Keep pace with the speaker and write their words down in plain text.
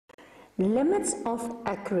Limits of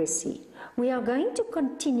accuracy. We are going to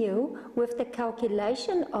continue with the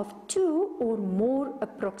calculation of two or more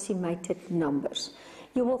approximated numbers.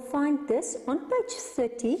 You will find this on page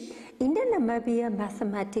 30 in the Namibian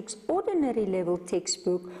Mathematics Ordinary Level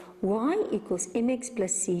textbook, y equals mx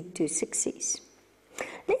plus c to success.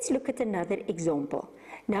 Let's look at another example.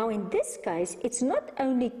 Now in this case, it's not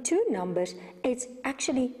only two numbers, it's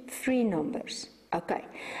actually three numbers. Okay,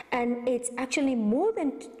 and it's actually more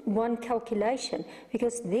than one calculation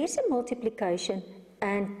because there's a multiplication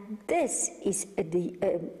and this is a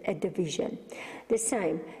division. The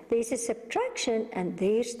same, there's a subtraction and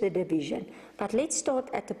there's the division. But let's start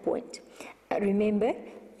at the point. Remember,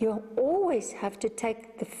 you always have to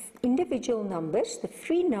take the individual numbers, the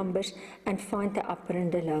three numbers, and find the upper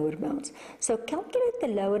and the lower bounds. So calculate the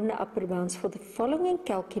lower and the upper bounds for the following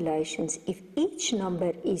calculations if each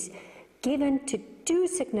number is given to two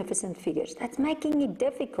significant figures. That's making it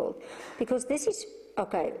difficult because this is,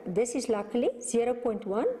 okay, this is luckily 0.1,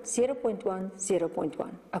 0.1,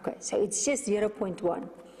 0.1. Okay, so it's just 0.1.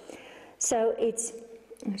 So it's,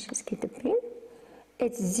 let's just get the pen.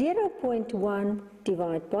 It's 0.1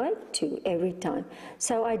 divided by 2 every time.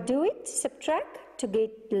 So I do it, subtract to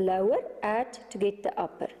get the lower, add to get the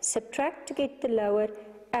upper. Subtract to get the lower,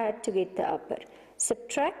 add to get the upper.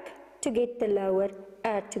 Subtract to get the lower,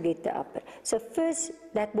 add to get the upper. So first,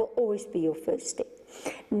 that will always be your first step.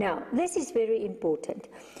 Now, this is very important.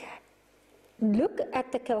 Look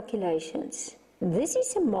at the calculations. This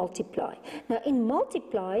is a multiply. Now, in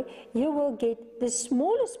multiply, you will get the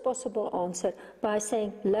smallest possible answer by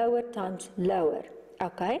saying lower times lower,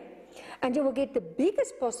 okay? And you will get the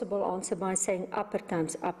biggest possible answer by saying upper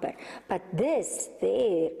times upper. But this,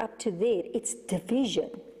 there, up to there, it's division.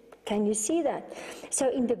 Can you see that? So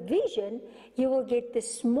in division, you will get the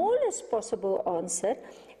smallest possible answer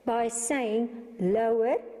by saying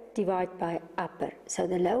lower divided by upper. So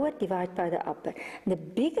the lower divided by the upper. And the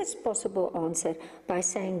biggest possible answer by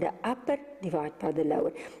saying the upper divided by the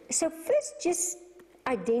lower. So first just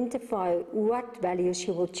identify what values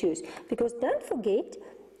you will choose. Because don't forget,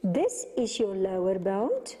 this is your lower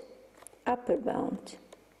bound, upper bound.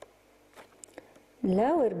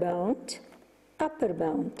 Lower bound, upper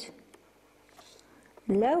bound,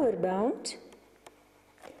 lower bound,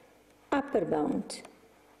 upper bound.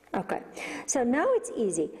 Okay, so now it's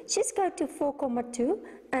easy. Just go to 4,2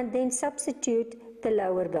 and then substitute the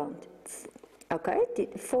lower bound. Okay,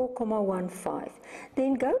 4,15.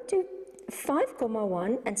 Then go to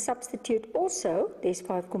 5,1 and substitute also, there's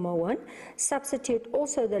 5,1, substitute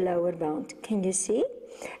also the lower bound. Can you see?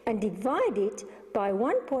 And divide it by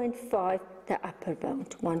 1.5, the upper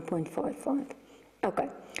bound, 1.55. Okay,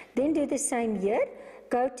 then do the same here.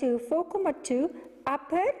 Go to 4,2,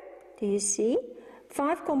 upper, do you see?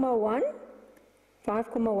 5,1,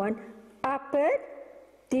 upper,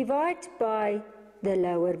 divide by the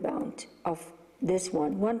lower bound of this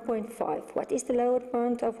one, 1.5. What is the lower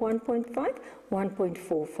bound of 1.5?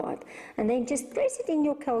 1.45. And then just press it in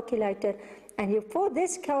your calculator, and for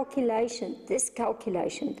this calculation,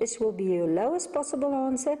 this will be your lowest possible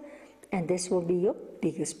answer, and this will be your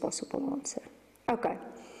biggest possible answer. Okay,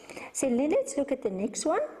 so let's look at the next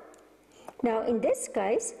one. Now in this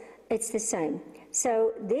case, it's the same.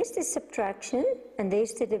 So there's the subtraction and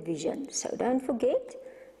there's the division. So don't forget,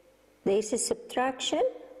 there's a subtraction,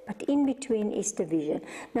 but in between is division.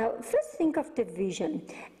 Now first think of division.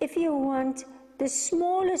 If you want the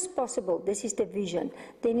smallest possible, this is division,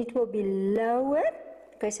 then it will be lower.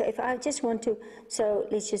 Okay, so if I just want to, so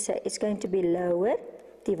let's just say it's going to be lower,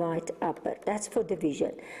 divide upper. That's for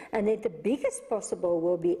division. And then the biggest possible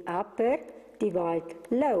will be upper, divide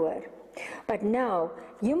lower. But now,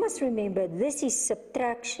 you must remember this is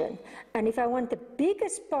subtraction. And if I want the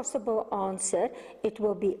biggest possible answer, it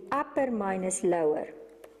will be upper minus lower.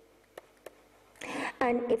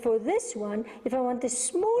 And for this one, if I want the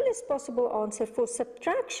smallest possible answer for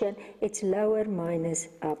subtraction, it's lower minus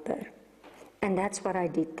upper. And that's what I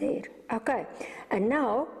did there. Okay, and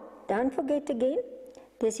now, don't forget again,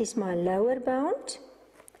 this is my lower bound,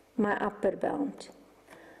 my upper bound.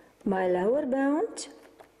 My lower bound,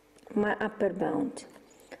 my upper bound.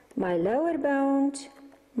 My lower bound,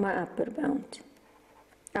 my upper bound.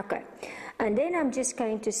 Okay, and then I'm just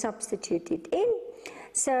going to substitute it in.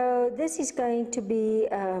 So this is going to be,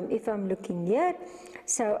 if I'm looking here,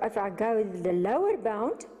 so if I go with the lower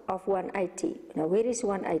bound of 180. Now where is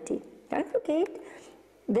 180? Don't forget,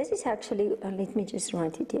 this is actually, let me just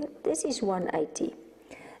write it here. This is 180.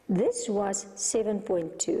 This was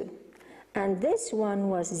 7.2. And this one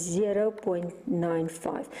was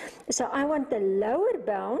 0.95. So I want the lower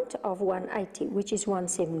bound of 180, which is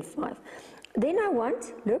 175. Then I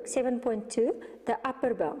want, look, 7.2, the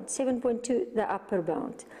upper bound, 7.2, the upper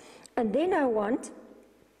bound. And then I want,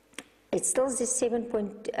 it's still just it's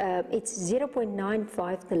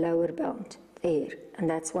 0.95, the lower bound there, and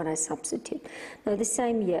that's what I substitute. Now the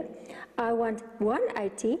same here, I want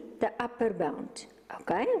 180, the upper bound,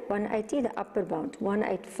 okay, 180, the upper bound,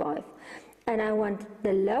 185. And I want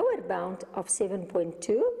the lower bound of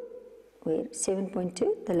 7.2, where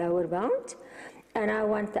 7.2, the lower bound, and I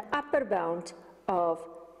want the upper bound of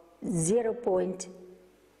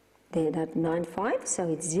 0.95, so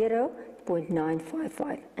it's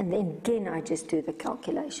 0.955, and then again I just do the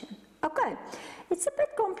calculation. Okay, it's a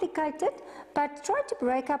bit complicated, but try to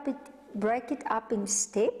break it up in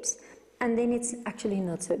steps, and then it's actually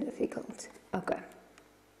not so difficult. Okay.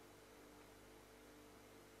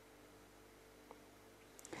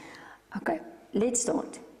 Okay, let's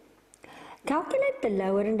start. Calculate the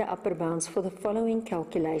lower and the upper bounds for the following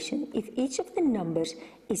calculation if each of the numbers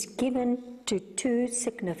is given to two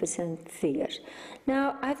significant figures.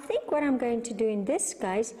 Now, I think what I'm going to do in this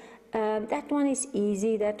case, that one is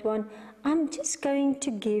easy, that one, I'm just going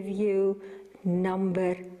to give you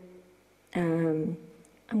number, I'm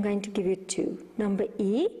going to give you two, number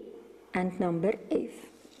E and number F.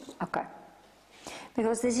 Okay,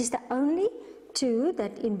 because this is the only two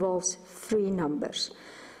that involves three numbers.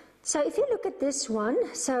 So if you look at this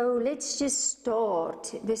one, so let's just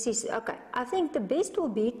start. This is, okay, I think the best will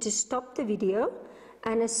be to stop the video,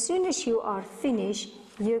 and as soon as you are finished,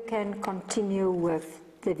 you can continue with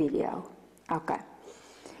the video. Okay,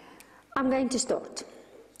 I'm going to start.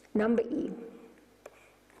 Number E.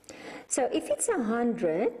 So if it's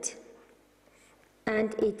 100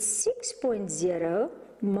 and it's 6.0,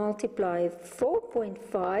 multiply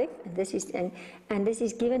 4.5, and this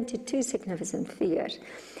is given to two significant figures.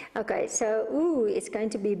 Okay, so it's going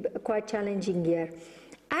to be quite challenging here.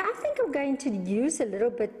 I think I'm going to use a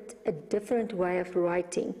little bit a different way of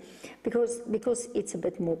writing because it's a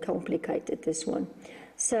bit more complicated, this one.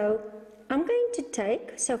 So I'm going to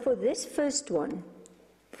take, so for this first one,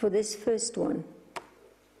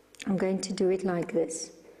 I'm going to do it like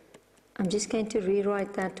this. I'm just going to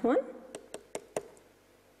rewrite that one.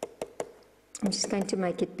 I'm just going to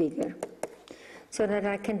make it bigger so that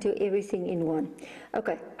I can do everything in one.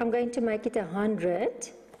 Okay, I'm going to make it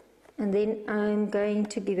 100, and then I'm going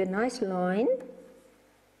to give a nice line,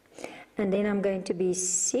 and then I'm going to be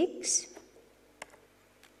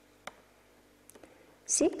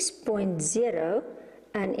 6.0,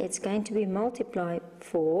 and it's going to be multiplied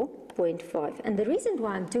 4.5. And the reason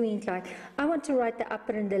why I'm doing it like, I want to write the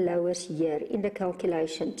upper and the lowers here in the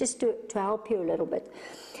calculation, just to help you a little bit.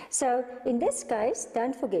 So in this case,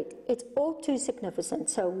 don't forget, it's all two significant.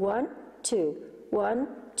 So 1, 2, 1,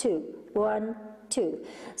 2, 1, 2.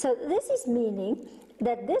 So this is meaning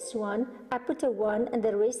that this one, I put a 1 and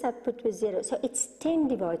the rest I put with 0. So it's 10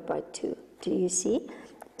 divided by 2. Do you see?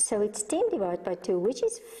 So it's 10 divided by 2, which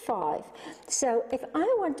is 5. So if I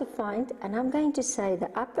want to find, and I'm going to say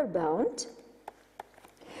the upper bound,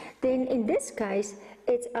 then in this case,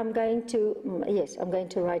 I'm going to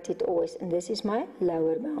write it always, and this is my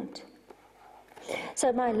lower bound.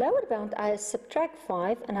 So my lower bound, I subtract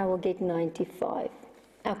 5, and I will get 95.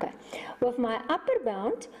 Okay, with my upper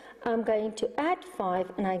bound, I'm going to add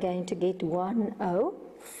 5, and I'm going to get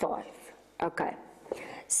 105. Okay,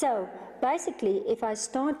 so basically, if I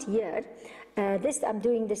start here, I'm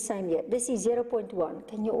doing the same here. This is 0.1.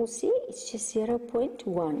 Can you all see? It's just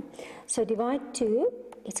 0.1. So divide 2.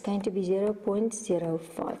 It's going to be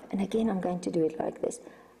 0.05. And again, I'm going to do it like this.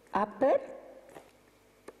 Upper.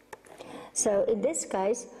 So in this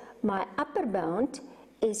case, my upper bound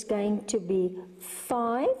is going to be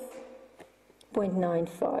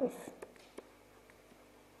 5.95.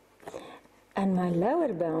 And my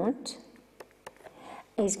lower bound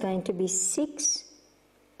is going to be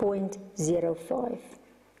 6.05.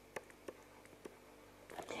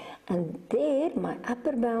 And there, my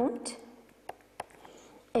upper bound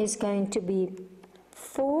is going to be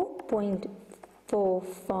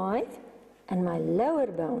 4.45, and my lower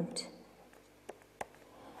bound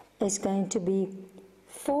is going to be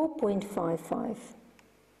 4.55.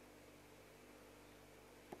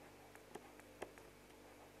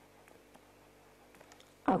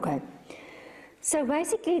 Okay, so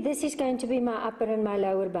basically this is going to be my upper and my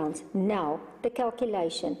lower bounds. Now, the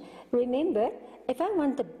calculation. Remember, if I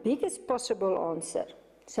want the biggest possible answer,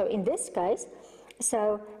 so in this case,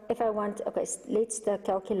 so if I want, okay, let's the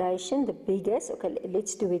calculation, the biggest, okay,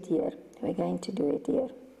 let's do it here. We're going to do it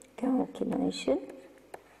here. Calculation.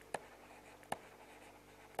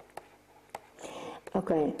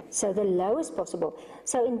 Okay, so the lowest possible.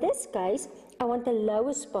 So in this case, I want the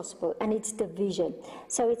lowest possible, and it's division.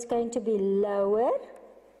 So it's going to be lower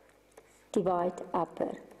divide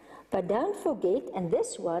upper. But don't forget, and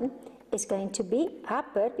this one is going to be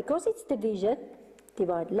upper, because it's division,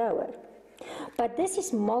 divide lower. But this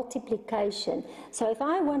is multiplication. So if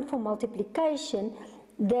I want for multiplication,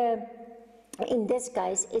 in this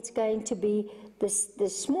case, it's going to be the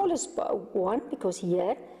smallest one, because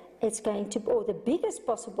here it's going to, or the biggest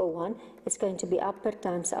possible one, it's going to be upper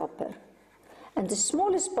times upper. And the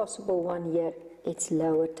smallest possible one here, it's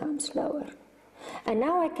lower times lower. And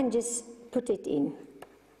now I can just put it in.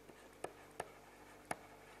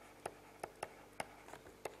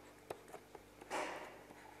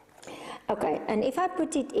 Okay, and if I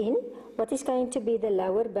put it in, what is going to be the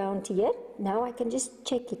lower bound here? Now I can just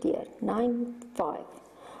check it here, 9.5.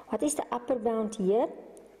 What is the upper bound here?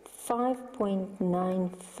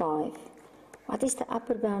 5.95. What is the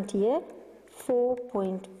upper bound here?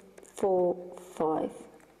 4.45.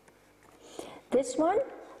 This one,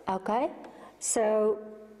 okay, so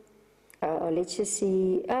let's just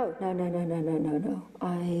see. Oh, no.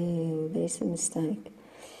 There's a mistake.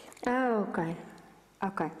 Oh, okay.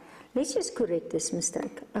 Let's just correct this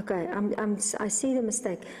mistake. Okay, I see the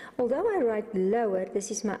mistake. Although I write lower,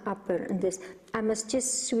 this is my upper, and this, I must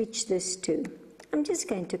just switch this too. I'm just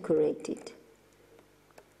going to correct it.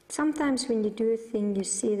 Sometimes when you do a thing, you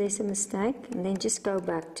see there's a mistake, and then just go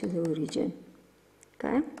back to the origin.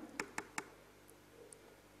 Okay?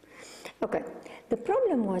 Okay, the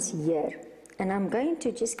problem was here, and I'm going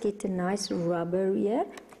to just get a nice rubber here.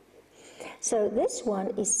 So this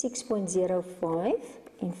one is 6.05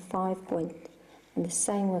 in 5 point, and the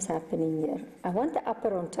same was happening here. I want the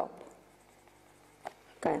upper on top.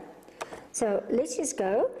 Okay, so let's just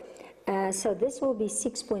go. So this will be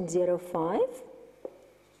 6.05.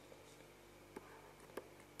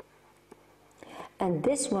 And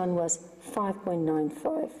this one was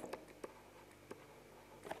 5.95.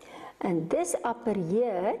 And this upper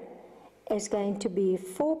here is going to be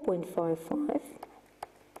 4.55.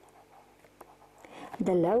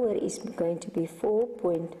 The lower is going to be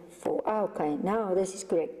 4.4. Okay, now this is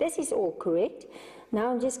correct. This is all correct.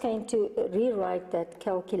 Now I'm just going to rewrite that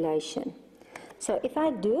calculation. So if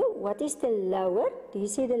I do, what is the lower? Do you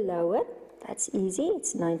see the lower? That's easy,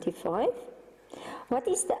 it's 95. What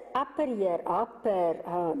is the upper here? Upper,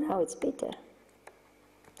 oh, now it's better.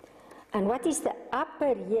 And what is the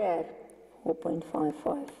upper here?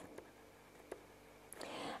 4.55.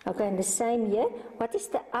 Okay, and the same here. What is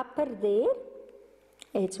the upper there?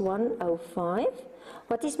 It's 105.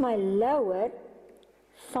 What is my lower?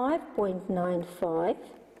 5.95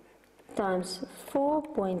 times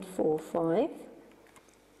 4.45.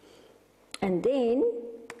 And then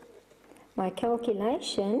my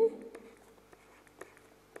calculation,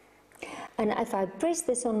 and if I press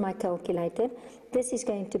this on my calculator, this is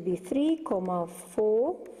going to be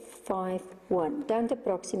 3,451. Don't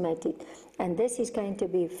approximate it. And this is going to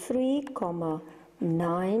be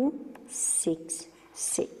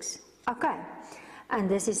 3,966. Okay, and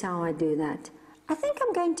this is how I do that. I think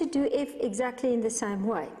I'm going to do F exactly in the same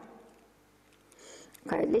way.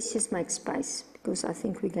 Okay, let's just make space, because I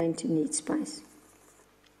think we're going to need space.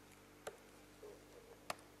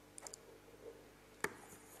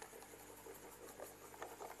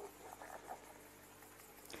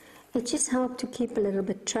 It just helps to keep a little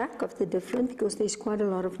bit track of the different, because there's quite a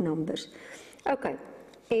lot of numbers. Okay,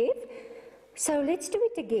 F. So let's do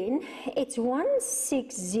it again. It's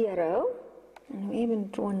 160, and we even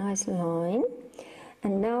draw a nice line.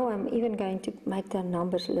 And now I'm even going to make the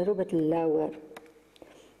numbers a little bit lower.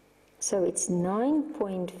 So it's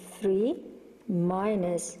 9.3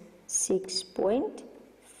 minus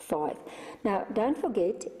 6.5. Now, don't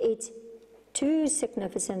forget, it's two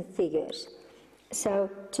significant figures. So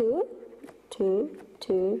 2, 2,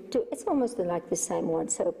 2, 2. It's almost like the same one.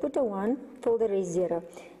 So put a 1, for the rest 0.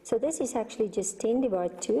 So this is actually just 10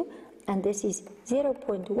 divided 2, and this is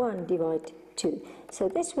 0.1 divided 2. So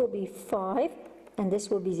this will be 5, and this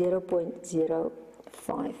will be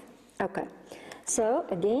 0.05. Okay. So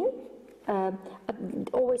again,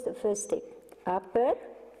 always the first step. Upper,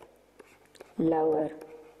 lower.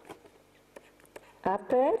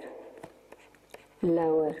 Upper,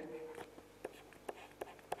 lower.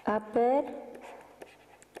 Upper,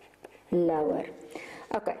 lower.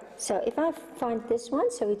 Okay, so if I find this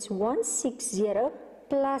one, so it's 160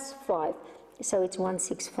 plus 5, so it's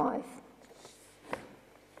 165.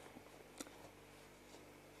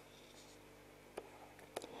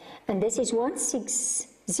 And this is 160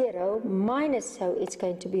 minus, so it's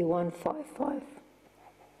going to be 155.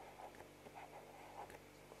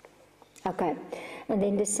 Okay, And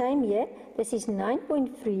then the same here, this is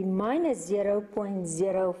 9.3 minus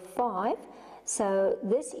 0.05. So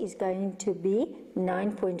this is going to be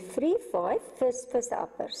 9.35, first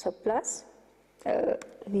upper, so plus,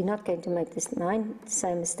 we're not going to make this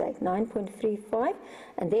same mistake, 9.35,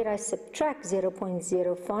 and there I subtract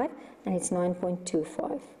 0.05, and it's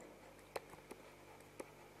 9.25.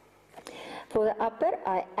 For the upper,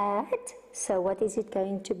 I add, so what is it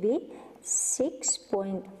going to be?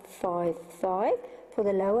 6.55. For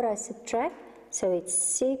the lower, I subtract, so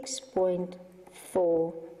it's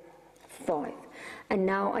 6.45. And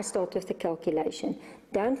now I start with the calculation.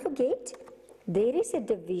 Don't forget, there is a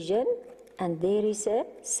division and there is a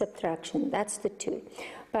subtraction. That's the two.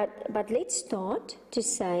 But let's start to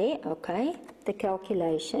say, okay, the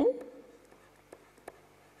calculation.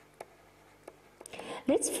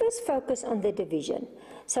 Let's first focus on the division.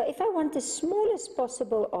 So if I want the smallest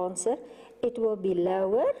possible answer, it will be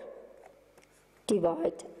lower,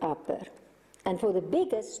 divide upper. And for the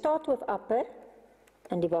biggest, start with upper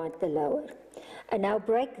and divide the lower. And now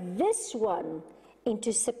break this one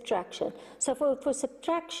into subtraction. So for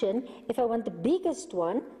subtraction, if I want the biggest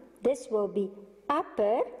one, this will be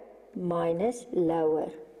upper minus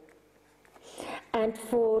lower. And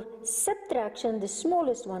for subtraction, the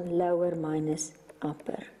smallest one, lower minus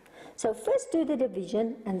upper. So first do the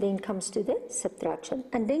division and then comes to the subtraction.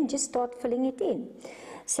 And then just start filling it in.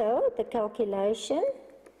 So the calculation,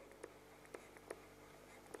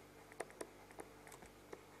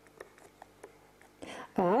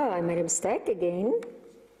 I made a mistake again.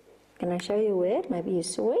 Can I show you where? Maybe you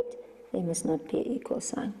saw it. There must not be an equal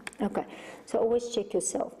sign. Okay, so always check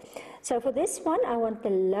yourself. So for this one, I want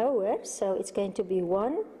the lower, so it's going to be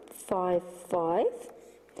 155.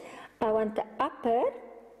 I want the upper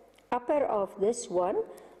of this one,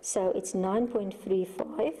 so it's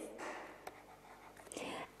 9.35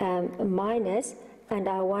 minus, and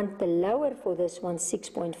I want the lower for this one,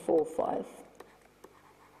 6.45.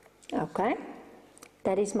 Okay,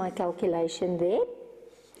 that is my calculation there.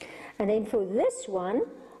 And then for this one,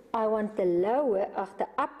 I want the lower of the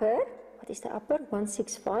upper. What is the upper?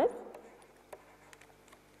 165.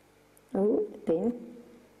 Oh, the pen.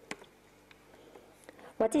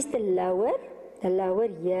 What is the lower? The lower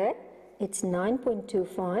here, it's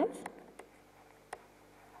 9.25.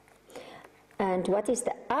 And what is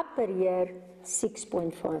the upper here?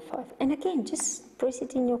 6.55. And again, just press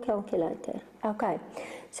it in your calculator. Okay,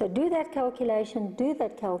 so do that calculation,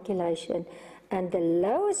 and the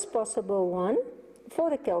lowest possible one for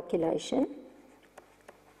the calculation.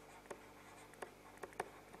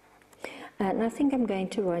 And I think I'm going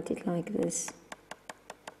to write it like this.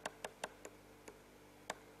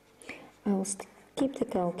 I'll keep the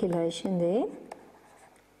calculation there.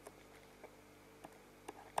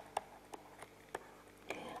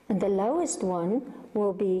 And the lowest one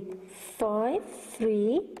will be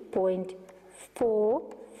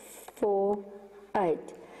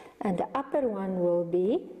 53.448. And the upper one will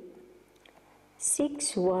be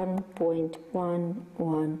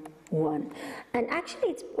 61.111. And actually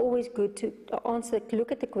it's always good to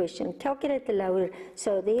look at the question, calculate the lower,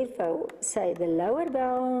 so therefore say the lower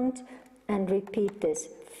bound and repeat this,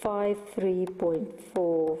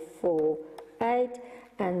 53.448,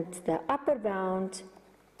 and the upper bound,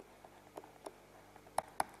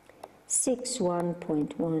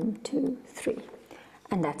 61.123.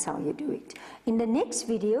 And that's how you do it. In the next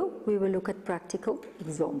video, we will look at practical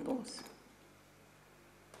examples.